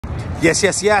Yes,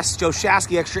 yes, yes. Joe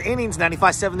Shasky, extra innings,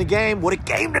 95-7 the game. What a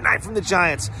game tonight from the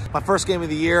Giants. My first game of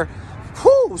the year.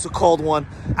 Whew, it was a cold one.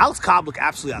 Alex Cobb looked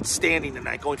absolutely outstanding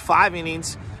tonight, going 5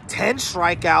 innings, 10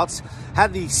 strikeouts,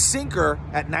 had the sinker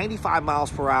at 95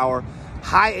 miles per hour,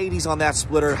 high 80s on that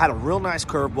splitter, had a real nice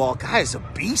curveball. Guy is a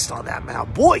beast on that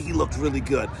mound. Boy, he looked really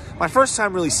good. My first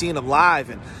time really seeing him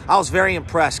live, and I was very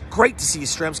impressed. Great to see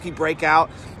Yastrzemski break out.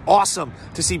 Awesome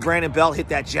to see Brandon Belt hit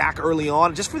that jack early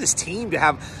on. Just for this team to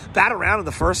have bat around in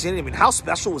the first inning, I mean, how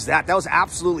special was that? That was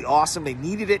absolutely awesome. They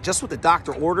needed it, just what the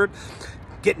doctor ordered.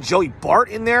 Getting Joey Bart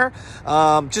in there,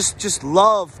 just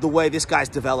love the way this guy's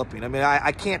developing. I mean,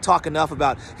 I can't talk enough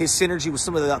about his synergy with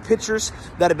some of the pitchers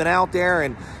that have been out there,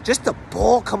 and just the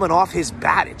ball coming off his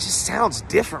bat. It just sounds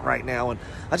different right now, and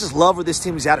I just love where this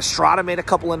team is at. Estrada made a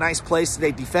couple of nice plays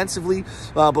today defensively,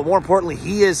 but more importantly,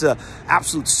 he is an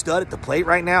absolute stud at the plate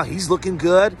right now. He's looking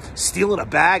good, stealing a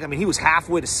bag. I mean, he was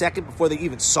halfway to second before they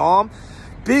even saw him.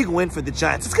 Big win for the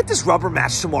Giants. Let's get this rubber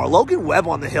match tomorrow. Logan Webb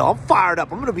on the hill. I'm fired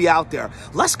up. I'm going to be out there.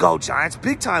 Let's go, Giants.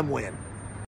 Big time win.